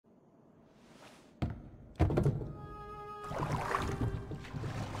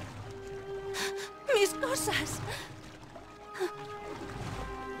cosas.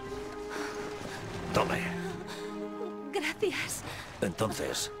 Tome. Gracias.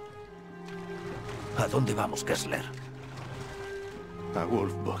 Entonces, ¿a dónde vamos, Kessler? A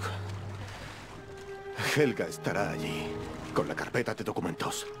Wulfburg. Helga estará allí, con la carpeta de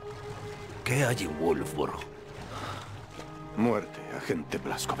documentos. ¿Qué hay en Wulfburg? Muerte, agente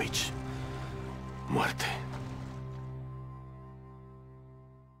Blazkowicz. Muerte.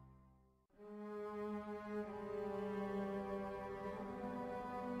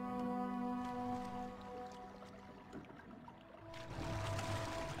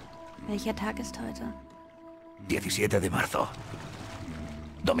 Welcher Tag ist heute? 17 de marzo.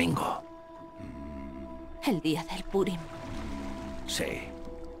 Domingo. El día del Purim. Sí.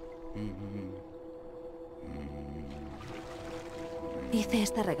 Hice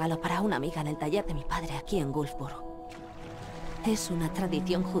este regalo para una amiga en el taller de mi padre aquí en Wulfburg. Es una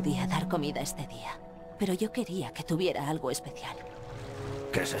tradición judía dar comida este día, pero yo quería que tuviera algo especial.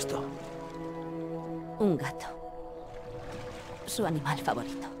 ¿Qué es esto? Un gato. Su animal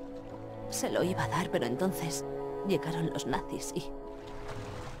favorito. Se lo iba a dar, pero entonces llegaron los nazis y...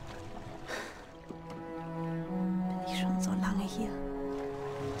 Bin ich schon so lange hier?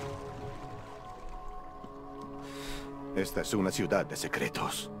 Esta es una ciudad de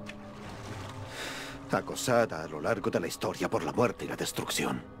secretos. Acosada a lo largo de la historia por la muerte y la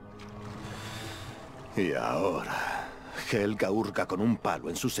destrucción. Y ahora, Helga hurga con un palo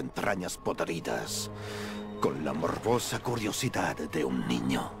en sus entrañas podridas, con la morbosa curiosidad de un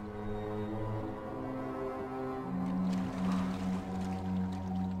niño.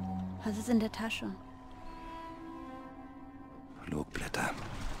 Was ist in der Tasche? Flugblätter.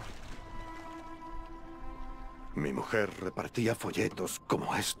 Mi mujer repartía folletos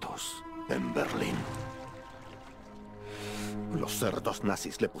como estos en Berlín. Los cerdos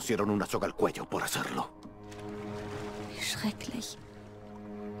nazis le pusieron una soga al cuello por hacerlo. Wie schrecklich.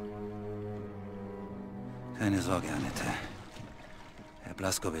 Keine Sorge, Annette. Herr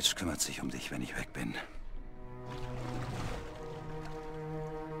Blazkowicz kümmert sich um dich, wenn ich weg bin.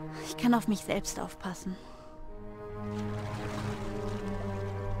 Ich kann auf mich selbst aufpassen.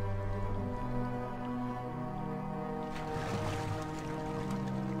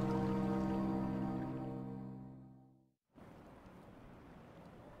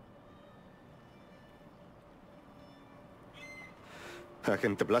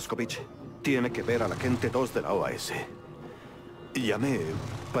 Agente Blazkowicz, tiene que ver al agente 2 de la OAS. Llamé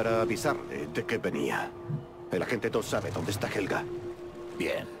para avisarle de que venía. El agente 2 sabe dónde está Helga.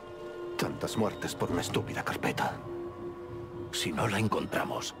 Bien. Tantas muertes por una estúpida carpeta. Si no la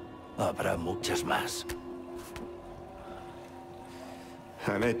encontramos, habrá muchas más.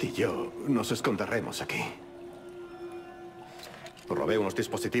 Annette y yo nos esconderemos aquí. Robé unos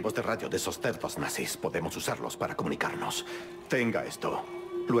dispositivos de radio de esos cerdos nazis. Podemos usarlos para comunicarnos. Tenga esto.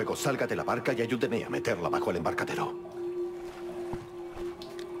 Luego salga de la barca y ayúdeme a meterla bajo el embarcadero.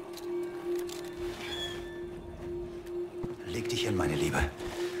 Leg dich hin, meine Liebe.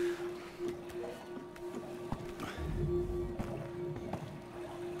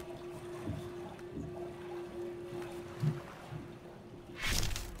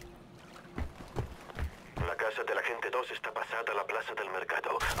 La casa del agente 2 está pasada a la plaza del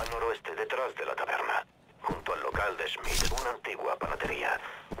mercado, al noroeste, detrás de la taberna. Junto al local de Schmidt, una antigua panadería.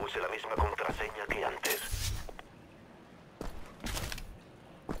 Use la misma contraseña que antes.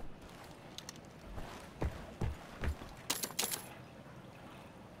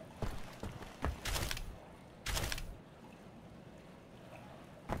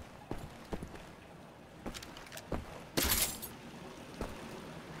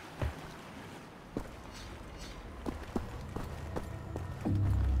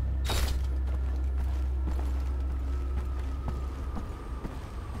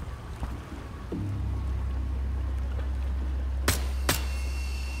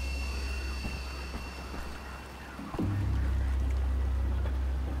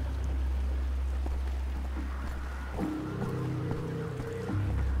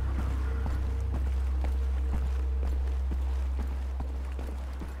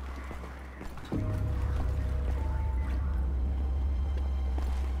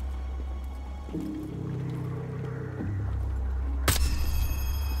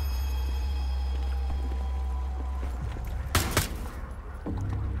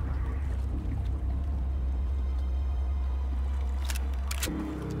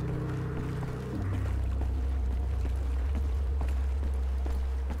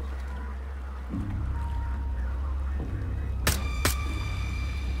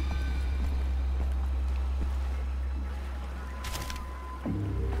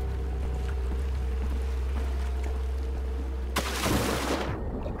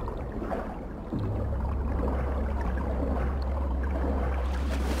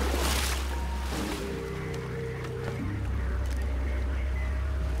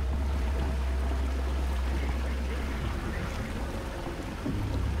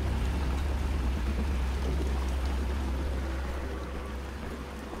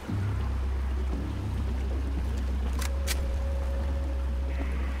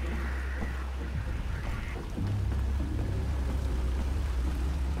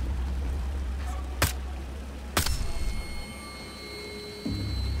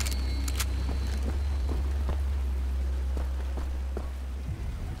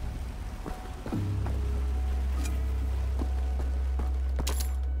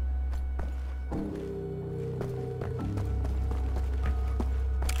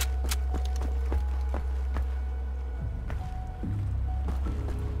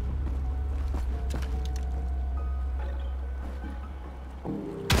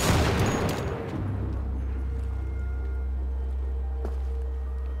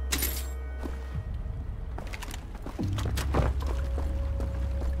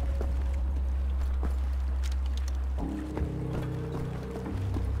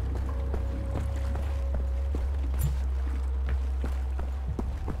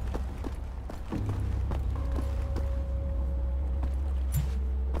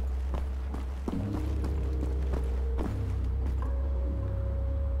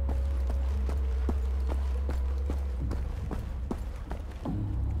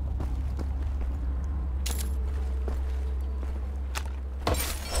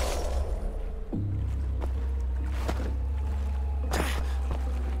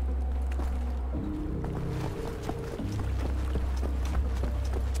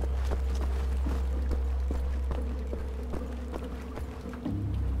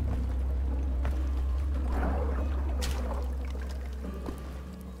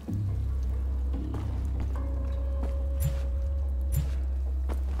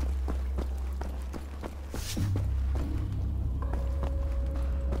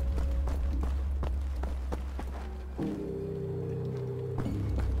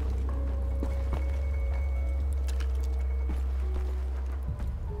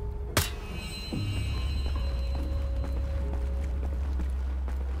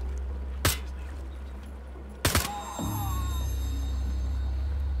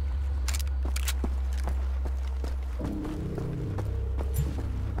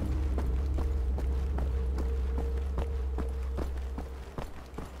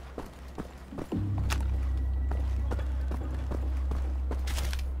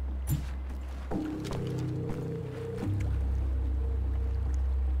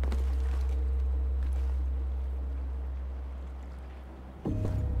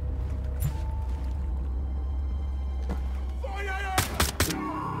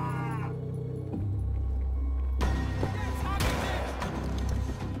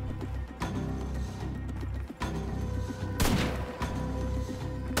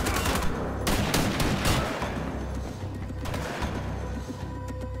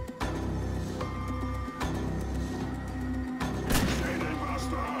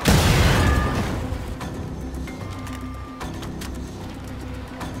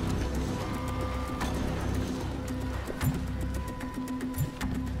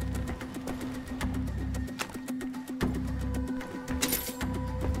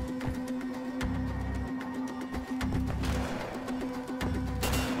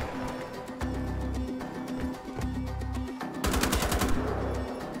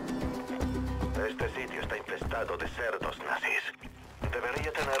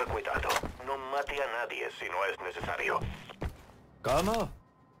 tener cuidado. No mate a nadie si no es necesario. ¿Cómo?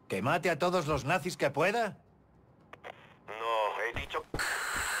 ¿Que mate a todos los nazis que pueda? No, he dicho...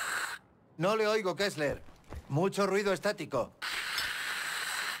 No le oigo, Kessler. Mucho ruido estático.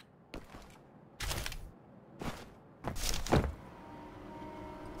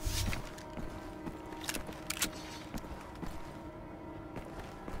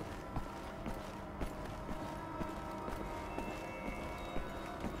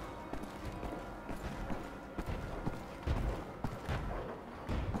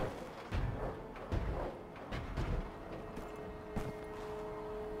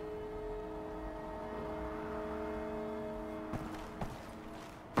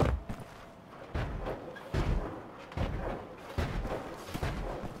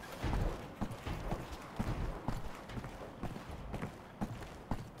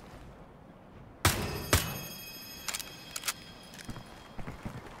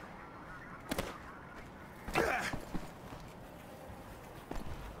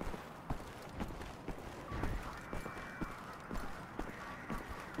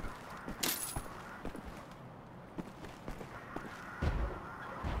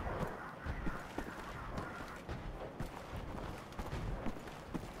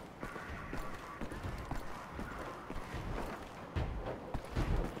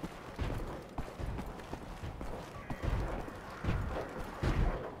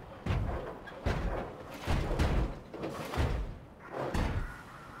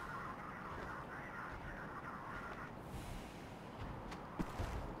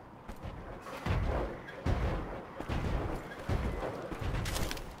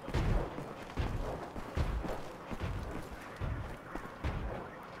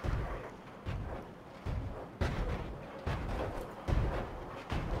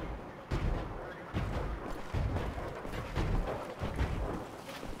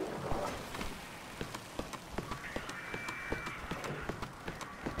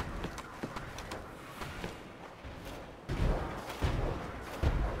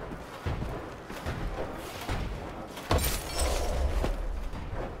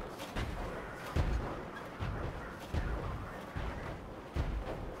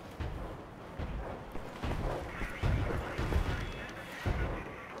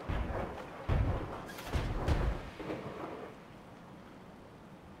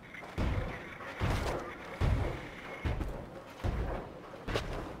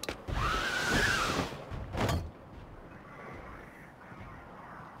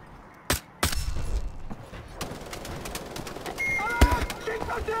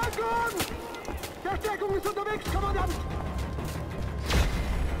 Verstärkung! Verstärkung ist unterwegs, Kommandant!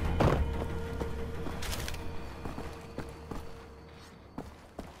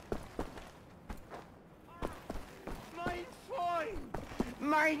 Mein Freund!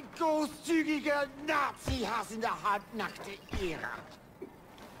 Mein großzügiger Nazi-Hass in der halbnackte Ära!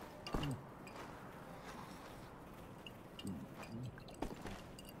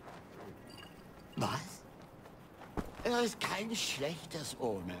 Was? Er ist kein schlechtes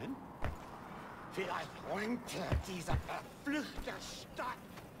Omen. Vielleicht räumte dieser verfluchte Stadt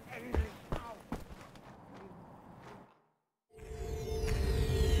endlich auf.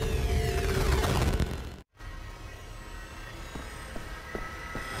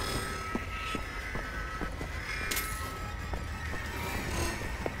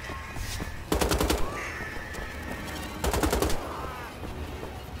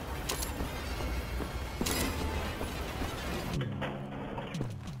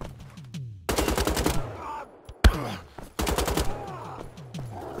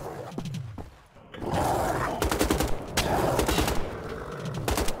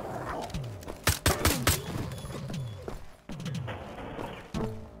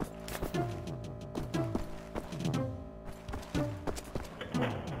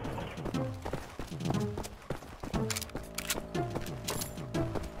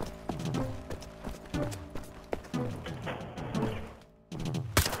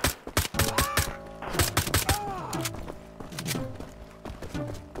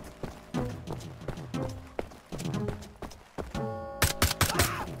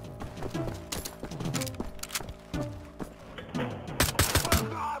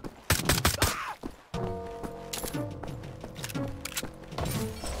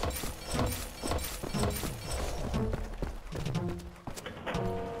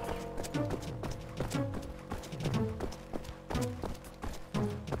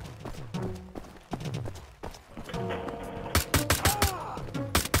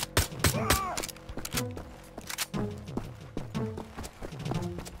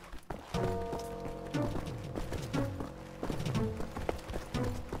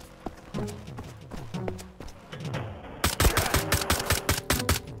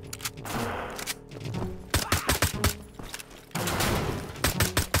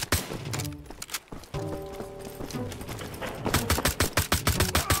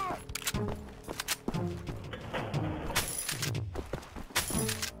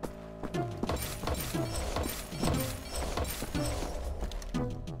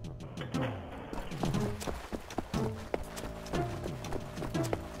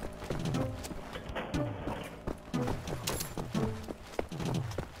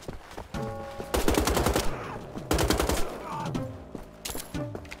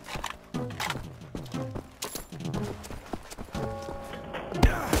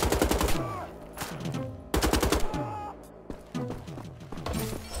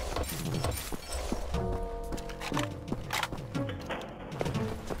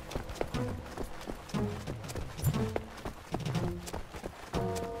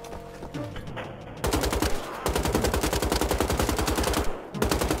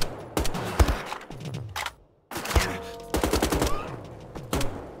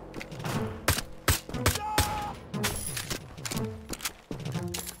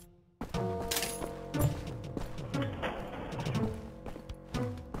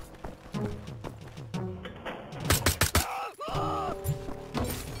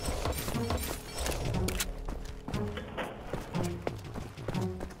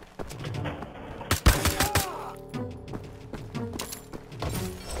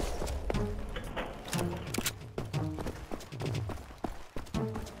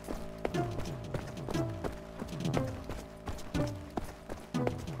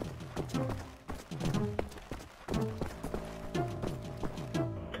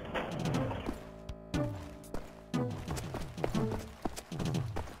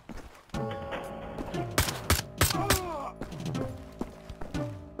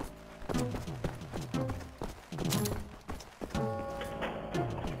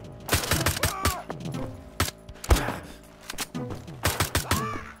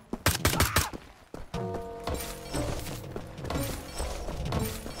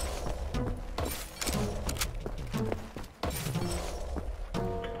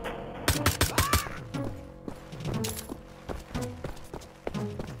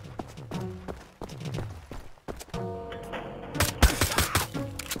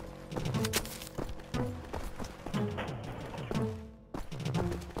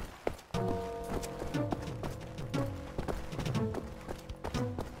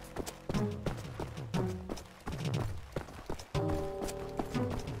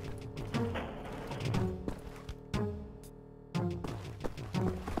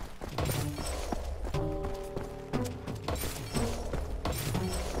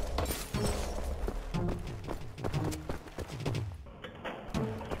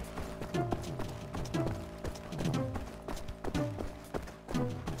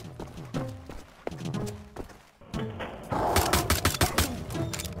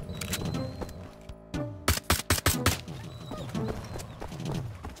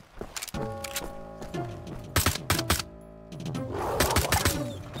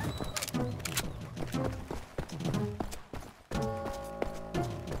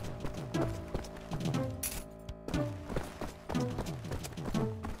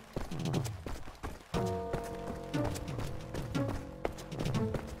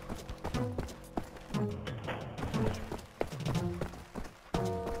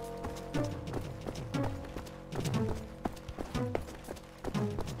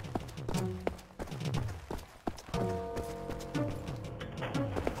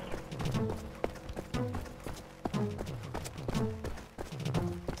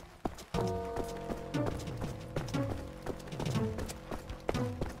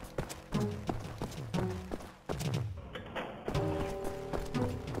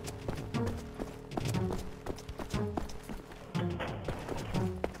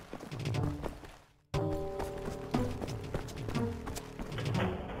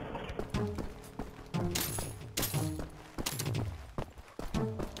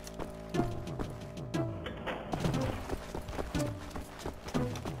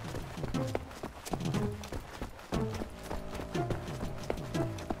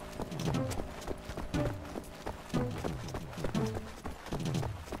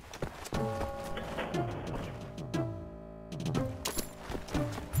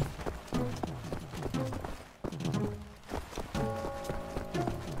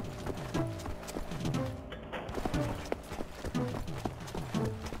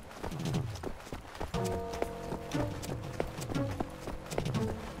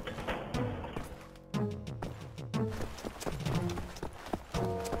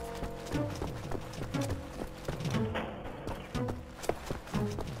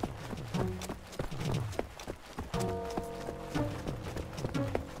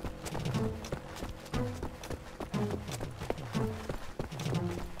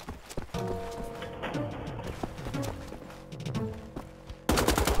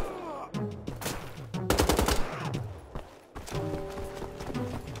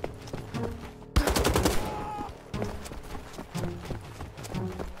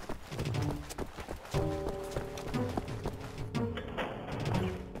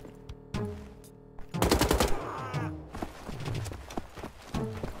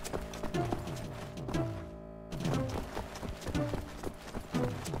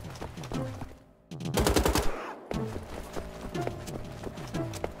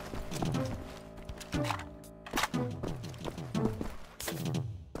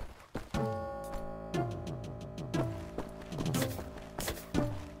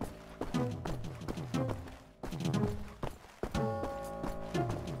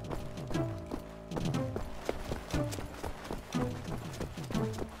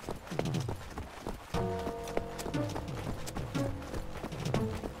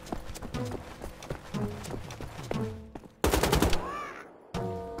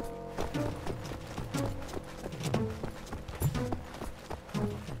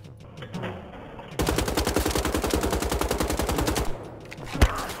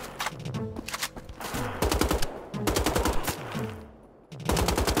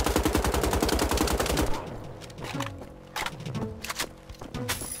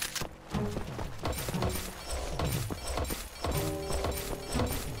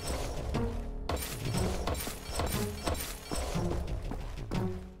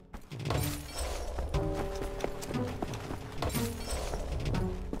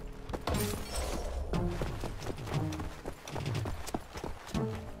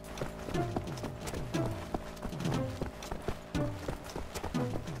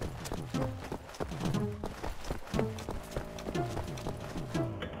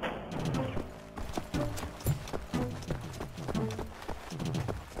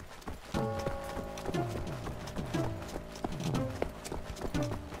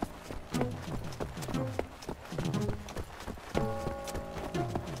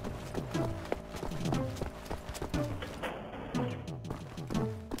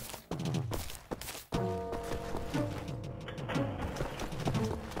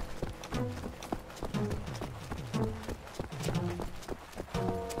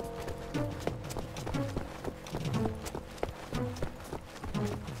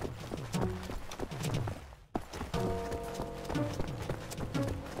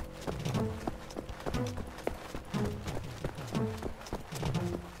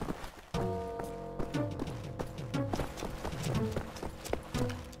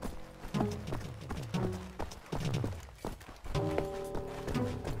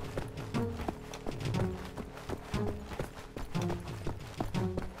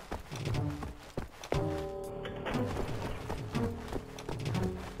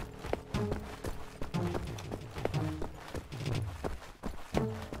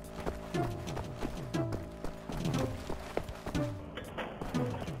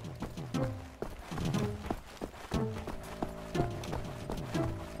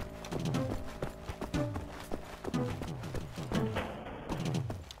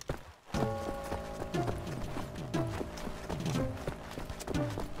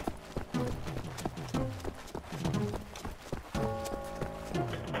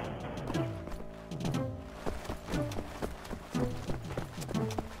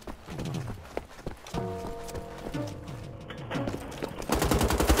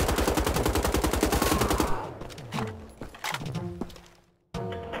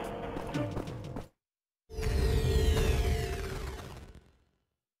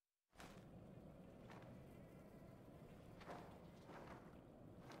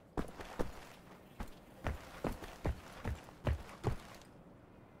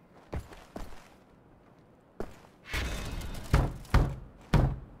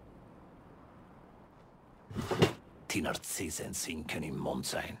 die Narzissen sinken im Mond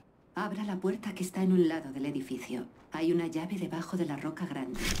sein. Abra la puerta que está en un lado del edificio. Hay una llave debajo de la roca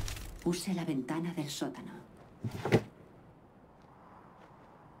grande. Use la ventana del sótano.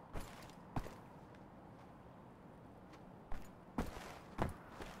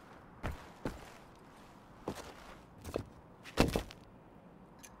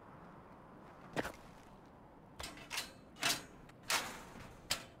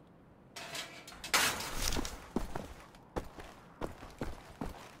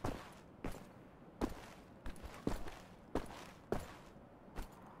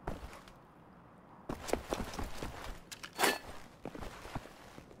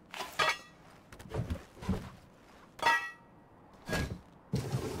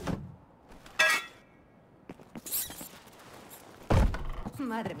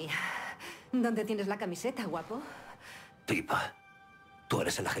 Madre mía. ¿Dónde tienes la camiseta, guapo? Pipa, ¿tú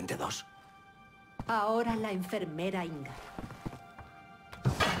eres el agente 2? Ahora la enfermera Inga.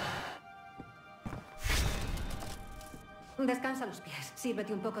 Descansa los pies.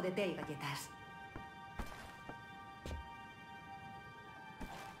 Sírvete un poco de té y galletas.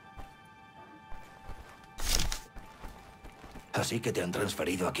 ¿Así que te han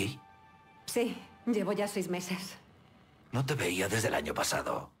transferido aquí? Sí, llevo ya 6 meses. No te veía desde el año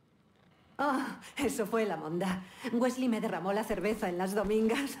pasado. Oh, eso fue la monda. Wesley me derramó la cerveza en las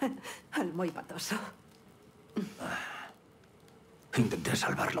domingas. Al muy patoso. Intenté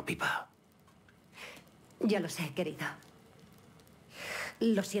salvarlo, Pipa. Ya lo sé, querido.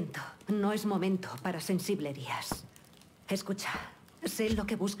 Lo siento, no es momento para sensiblerías. Escucha, sé lo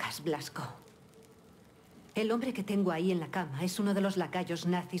que buscas, Blasco. El hombre que tengo ahí en la cama es uno de los lacayos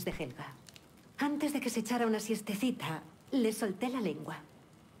nazis de Helga. Antes de que se echara una siestecita, le solté la lengua.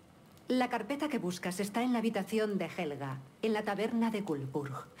 La carpeta que buscas está en la habitación de Helga, en la taberna de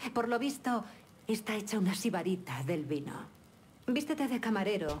Wulfburg. Por lo visto, está hecha una sibarita del vino. Vístete de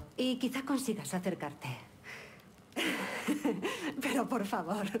camarero y quizá consigas acercarte. Pero por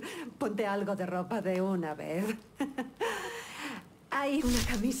favor, ponte algo de ropa de una vez. Hay una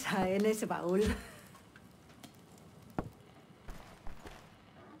camisa en ese baúl.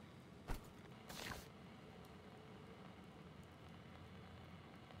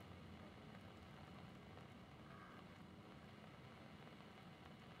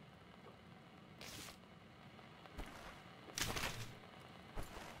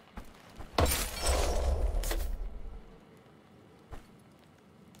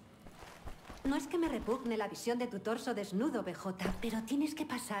 No es que me repugne la visión de tu torso desnudo, BJ, pero tienes que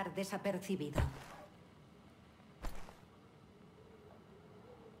pasar desapercibido.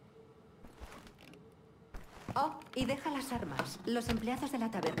 Oh, y deja las armas. Los empleados de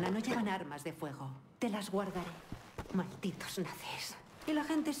la taberna no llevan armas de fuego. Te las guardaré. Malditos nazis. Y la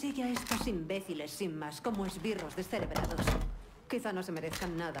gente sigue a estos imbéciles sin más, como esbirros descerebrados. Quizá no se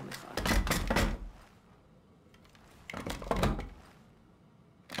merezcan nada mejor.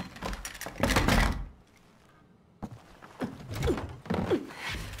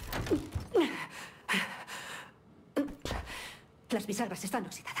 Las bisagras están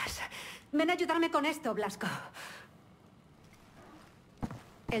oxidadas. Ven a ayudarme con esto, Blasco.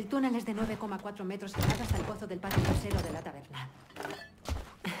 El túnel es de 9,4 metros y nada hasta el pozo del patio trasero de la taberna.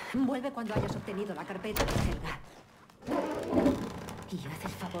 Vuelve cuando hayas obtenido la carpeta de Helga. Y haz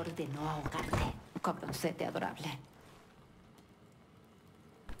el favor de no ahogarte, cabroncete adorable.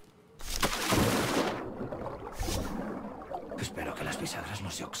 Espero que las bisagras no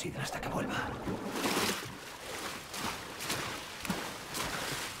se oxiden hasta que vuelva.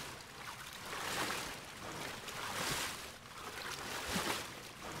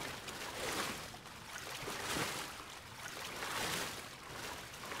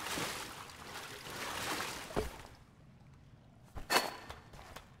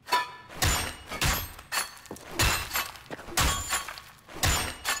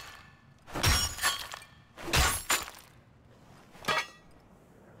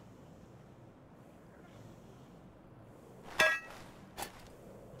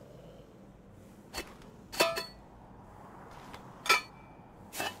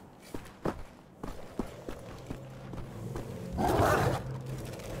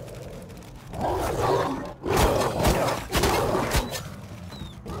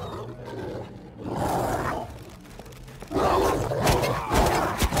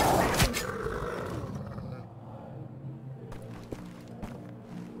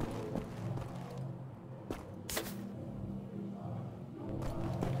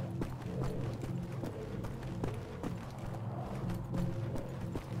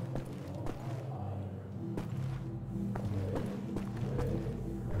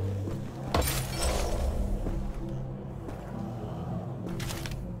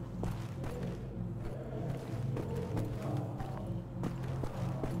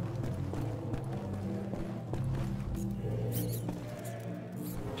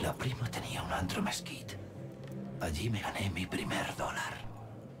 antro mesquite. Allí me gané mi primer dólar.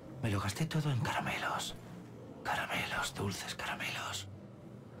 Me lo gasté todo en caramelos. Caramelos, dulces caramelos.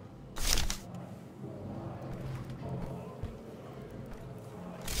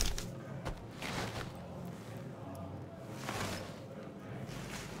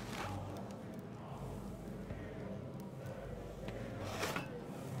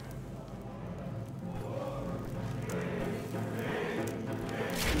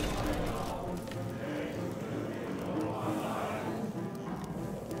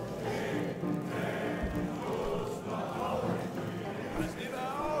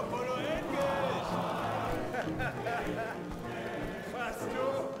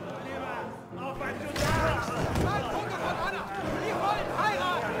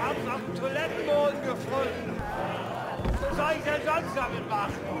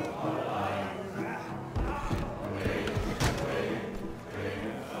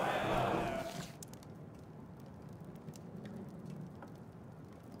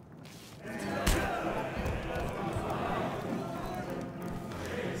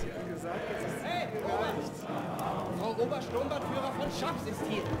 Obersturmbannführer von Schaps ist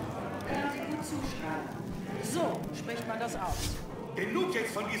hier. So spricht man das aus. Genug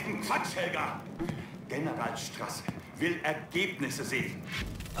jetzt von diesem Quatsch, Helga! Generalstrasse will Ergebnisse sehen.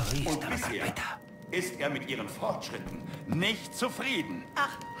 Und bisher ist er mit ihren Fortschritten nicht zufrieden.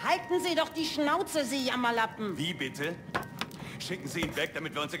 Ach, halten Sie doch die Schnauze, Sie Jammerlappen! Wie bitte? Schicken Sie ihn weg,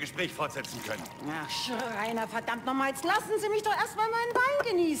 damit wir unser Gespräch fortsetzen können. Ach, Schreiner, verdammt nochmal, jetzt lassen Sie mich doch erstmal meinen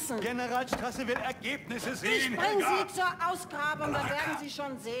Wein genießen. Generalstrasse will Ergebnisse sehen, Ich bringe Sie zur Ausgrabung, dann werden Sie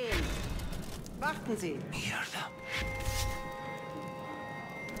schon sehen. Warten Sie. Mierda.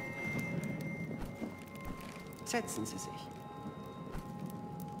 Setzen Sie sich.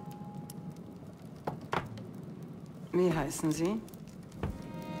 Wie heißen Sie?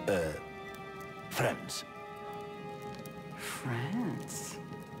 Franz. Franz.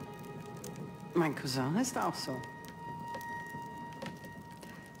 Mein Cousin ist auch so.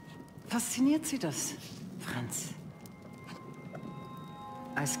 Fasziniert Sie das, Franz?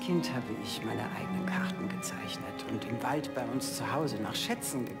 Als Kind habe ich meine eigenen Karten gezeichnet und im Wald bei uns zu Hause nach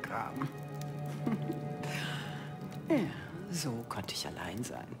Schätzen gegraben. Ja, so konnte ich allein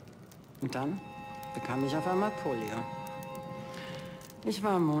sein. Und dann bekam ich auf einmal Polio. Ich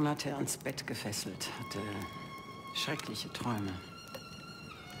war Monate ans Bett gefesselt, hatte schreckliche Träume.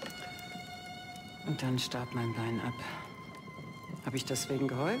 Und dann starb mein Bein ab. Habe ich deswegen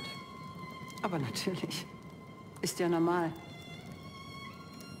geheult? Aber natürlich. Ist ja normal.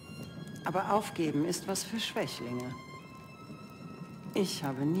 Aber aufgeben ist was für Schwächlinge. Ich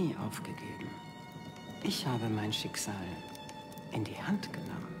habe nie aufgegeben. Ich habe mein Schicksal in die Hand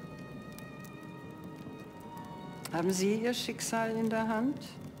genommen. Haben Sie Ihr Schicksal in der Hand,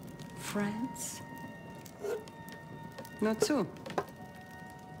 Franz? Nur zu.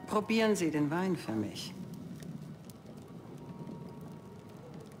 Probieren Sie den Wein für mich.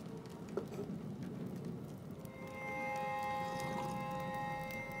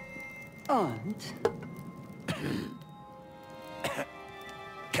 Und?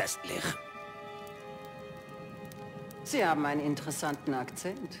 Köstlich. Sie haben einen interessanten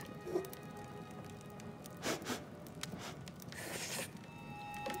Akzent.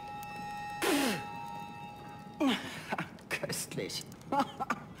 Köstlich.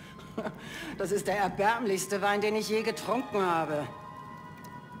 Das ist der erbärmlichste Wein, den ich je getrunken habe.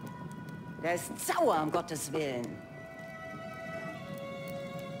 Der ist sauer, um Gottes Willen.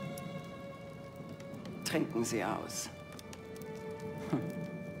 Trinken Sie aus.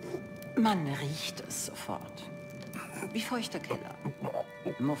 Man riecht es sofort. Wie feuchter Keller.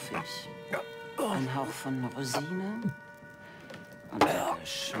 Muffig. Ein Hauch von Rosine. Und der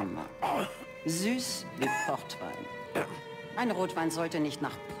Geschmack. Süß wie Portwein. Ein Rotwein sollte nicht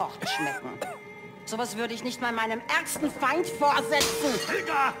nach Port schmecken. Sowas würde ich nicht mal meinem ärgsten Feind vorsetzen.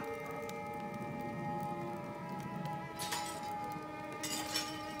 Helga!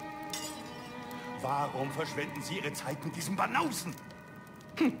 Warum verschwenden Sie Ihre Zeit mit diesem Banausen?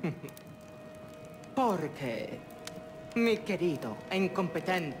 Porque, mi querido e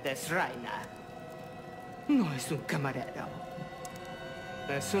incompetente Schreiner, no es un camarero.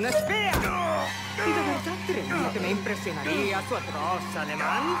 Es un espía. ¿De verdad creía que me impresionaría su atroz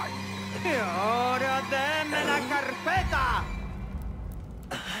alemán? Y ahora deme la carpeta.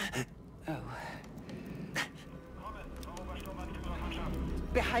 Oh.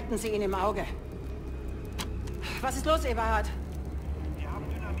 Behalten Sie ihn im Auge. Was ist los, Eberhard? Wir haben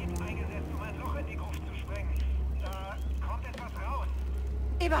Dynamit eingesetzt, um ein Loch in die Gruft zu sprengen. Da kommt etwas raus.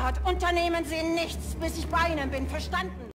 Eberhard, unternehmen Sie nichts, bis ich bei Ihnen bin. Verstanden?